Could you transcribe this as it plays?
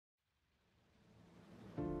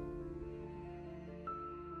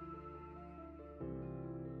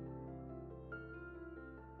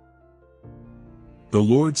The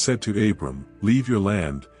Lord said to Abram, "Leave your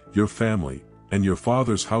land, your family, and your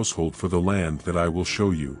father's household for the land that I will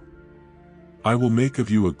show you. I will make of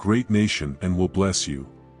you a great nation and will bless you.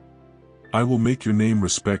 I will make your name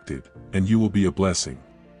respected, and you will be a blessing.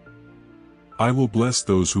 I will bless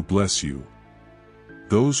those who bless you.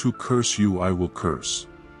 Those who curse you I will curse.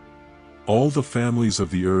 All the families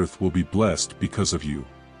of the earth will be blessed because of you."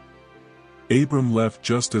 Abram left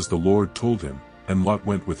just as the Lord told him, and Lot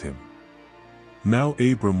went with him. Now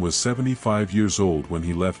Abram was 75 years old when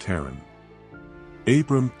he left Haran.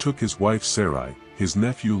 Abram took his wife Sarai, his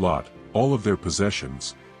nephew Lot, all of their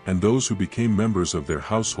possessions, and those who became members of their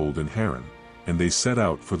household in Haran, and they set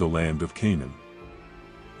out for the land of Canaan.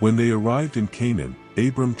 When they arrived in Canaan,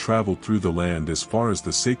 Abram traveled through the land as far as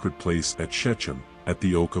the sacred place at Shechem, at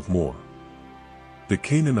the Oak of Moreh. The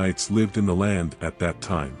Canaanites lived in the land at that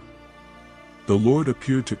time. The Lord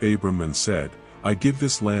appeared to Abram and said, "I give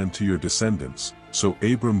this land to your descendants." So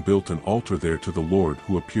Abram built an altar there to the Lord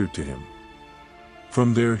who appeared to him.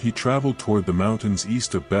 From there he traveled toward the mountains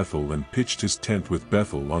east of Bethel and pitched his tent with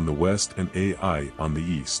Bethel on the west and Ai on the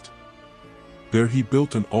east. There he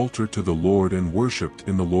built an altar to the Lord and worshipped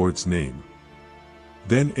in the Lord's name.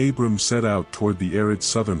 Then Abram set out toward the arid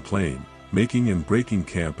southern plain, making and breaking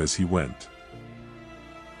camp as he went.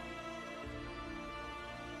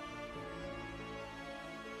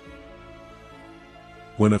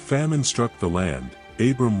 When a famine struck the land,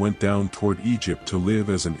 Abram went down toward Egypt to live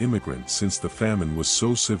as an immigrant since the famine was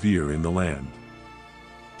so severe in the land.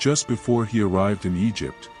 Just before he arrived in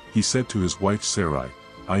Egypt, he said to his wife Sarai,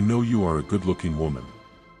 "I know you are a good-looking woman.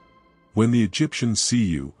 When the Egyptians see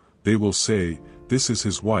you, they will say, 'This is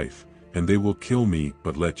his wife,' and they will kill me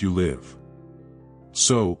but let you live.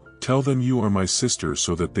 So, tell them you are my sister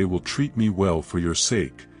so that they will treat me well for your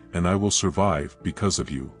sake, and I will survive because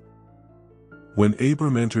of you." When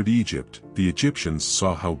Abram entered Egypt, the Egyptians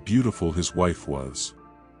saw how beautiful his wife was.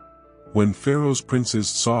 When Pharaoh's princes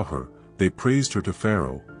saw her, they praised her to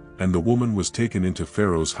Pharaoh, and the woman was taken into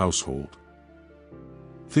Pharaoh's household.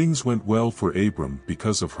 Things went well for Abram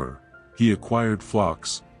because of her. He acquired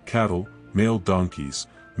flocks, cattle, male donkeys,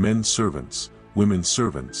 men servants, women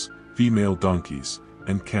servants, female donkeys,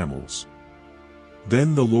 and camels.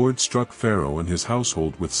 Then the Lord struck Pharaoh and his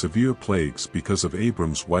household with severe plagues because of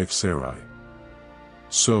Abram's wife Sarai.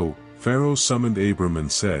 So, Pharaoh summoned Abram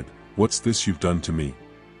and said, "What's this you've done to me?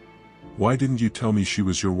 Why didn't you tell me she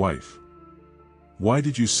was your wife? Why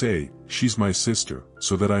did you say, 'She's my sister,'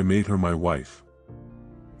 so that I made her my wife?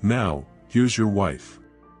 Now, here's your wife.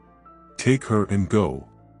 Take her and go."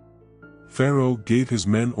 Pharaoh gave his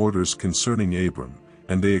men orders concerning Abram,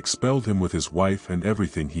 and they expelled him with his wife and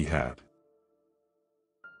everything he had.